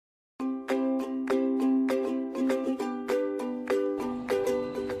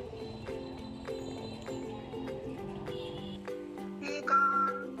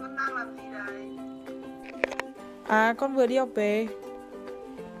À, con vừa đi học về.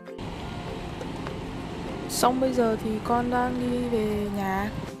 Xong bây giờ thì con đang đi về nhà.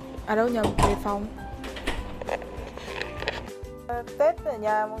 À đâu nhầm, về phòng. Tết ở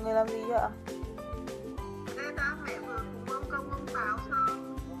nhà mọi người làm gì vậy ạ? Tết á, mẹ vừa cúng ông công ông táo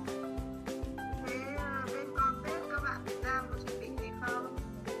xong. Thế bên con Tết các bạn Việt Nam có chuẩn bị gì không?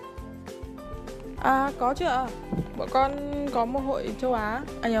 À có chứ ạ. Bọn con có một hội châu Á,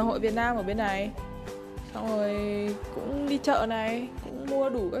 hội Việt Nam ở bên này. Xong rồi cũng đi chợ này, cũng mua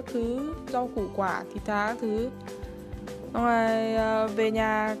đủ các thứ, rau củ quả, thịt thá các thứ. Xong rồi về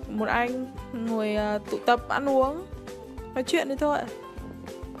nhà một anh ngồi tụ tập ăn uống, nói chuyện đấy thôi.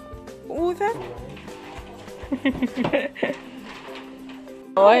 Cũng vui phết.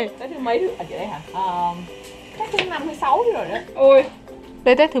 Ôi, Tết thứ mấy rồi? À, chị đây hả? Tết thứ 5, thứ 6 rồi đó. ôi.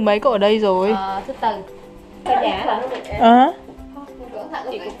 Đây Tết thứ mấy cậu ở đây rồi? Thứ tư. Cái nhà hả?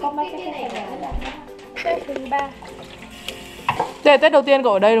 Chị cũng có mấy cái này nè. Tết thứ 3. Đây là Tết đầu tiên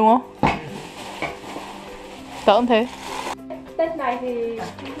cậu ở đây đúng không? Tớ cũng thế. Tết này thì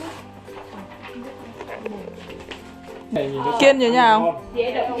Kiên nhớ nhà không?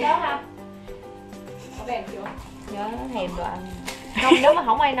 dễ được không đó ha? Có bèn chưa? Nhớ thèm đồ ăn. Không, nếu mà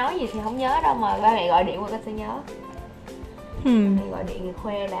không ai nói gì thì không nhớ đâu, mà ba mẹ gọi điện qua con sẽ nhớ. Mẹ gọi điện thì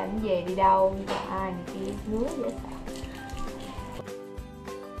khoe làm cái gì, đi đâu, cho ai này kia, ngứa dễ sợ.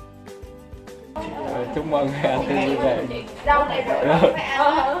 Chúc mừng Tết vui vẻ. Đâu này rồi mẹ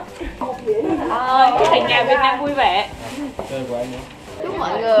ăn. Chúc thành nhà Việt Nam vui vẻ. Chúc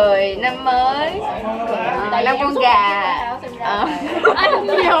mọi người năm mới, năm con gà,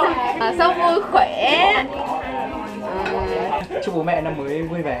 sống vui khỏe. Chúc bố mẹ năm mới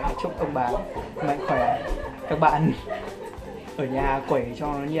vui vẻ, chúc ông bà mạnh khỏe, các bạn ở nhà quẩy cho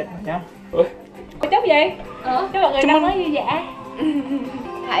nó nhiệt nhá. Chúc gì? Chúc mọi người năm mới vui vẻ.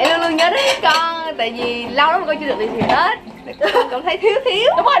 Hãy luôn luôn nhớ đến con, tại vì lâu lắm con chưa được đi thì Tết, con cảm thấy thiếu.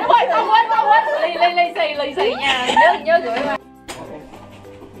 Đúng rồi, không quên. Lì xì nha, nhớ gửi ba.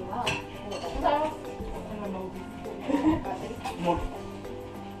 Một.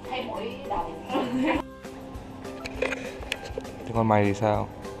 Thay mỗi đầu. Thế còn mày thì sao?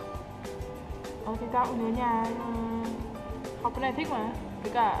 Thì tao cũng nhớ nhà. Học cái này thích mà.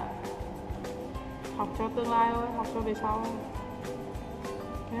 Với cả học cho tương lai thôi, học cho về sau.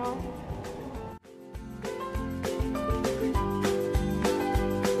 Thế thôi.